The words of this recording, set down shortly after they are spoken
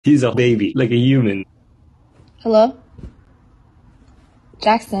He's a baby, like a human. Hello?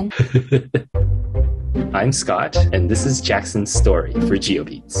 Jackson. I'm Scott, and this is Jackson's story for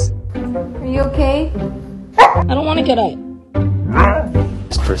GeoBeats. Are you okay? I don't want to get up.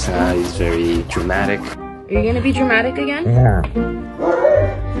 His personality is very dramatic. Are you gonna be dramatic again? Yeah.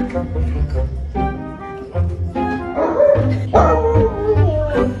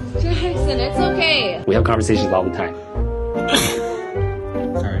 Jackson, it's okay. We have conversations all the time.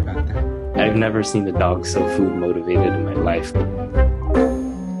 Sorry about that. I've never seen a dog so food motivated in my life.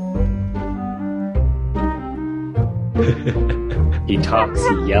 He talks,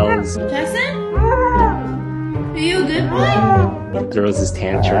 he yells. Jackson? Are you a good boy? He throws his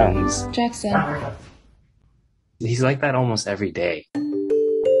tantrums. Jackson. He's like that almost every day.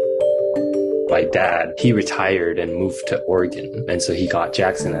 My dad, he retired and moved to Oregon, and so he got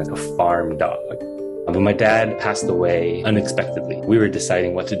Jackson as a farm dog. But my dad passed away unexpectedly. We were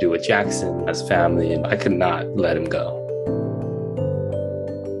deciding what to do with Jackson as family, and I could not let him go.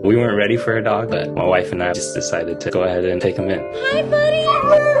 We weren't ready for a dog, but my wife and I just decided to go ahead and take him in. Hi, buddy!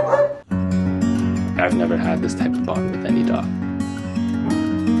 I've never had this type of bond with any dog.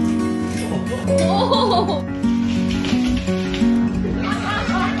 Oh.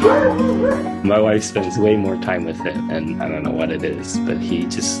 My wife spends way more time with him, and I don't know what it is, but he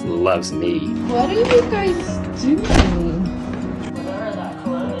just loves me. What are you guys doing?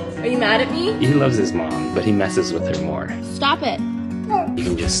 Are you mad at me? He loves his mom, but he messes with her more. Stop it. You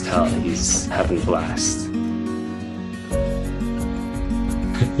can just tell he's having a blast.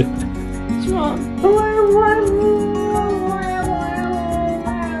 What's wrong?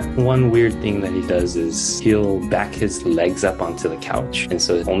 One weird thing that he does is he'll back his legs up onto the couch, and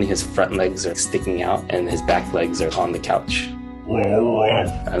so only his front legs are sticking out and his back legs are on the couch.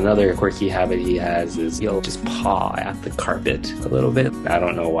 Another quirky habit he has is he'll just paw at the carpet a little bit. I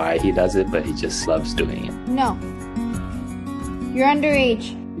don't know why he does it, but he just loves doing it. No. You're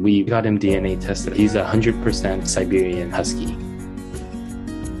underage. We got him DNA tested. He's 100% Siberian husky.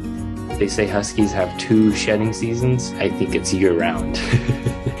 They say huskies have 2 shedding seasons. I think it's year-round.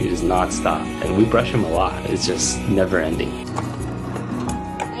 He does not stop. And we brush him a lot. It's just never-ending.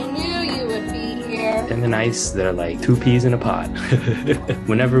 I knew you would be here. And then ice, they're like 2 peas in a pod.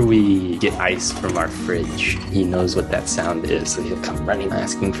 Whenever we get ice from our fridge, he knows what that sound is. So he'll come running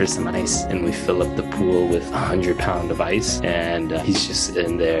asking for some ice. And we fill up the pool with 100 pounds of ice. And he's just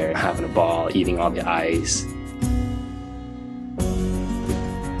in there having a ball, eating all the ice.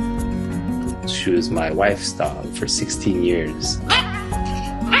 She was my wife's dog for 16 years.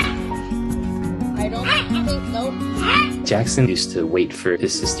 I don't think, nope. Jackson used to wait for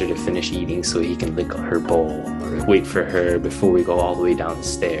his sister to finish eating so he can lick her bowl, or wait for her before we go all the way down the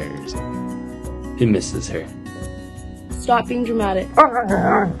stairs. He misses her. Stop being dramatic.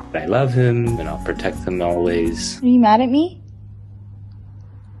 I love him, and I'll protect him always. Are you mad at me?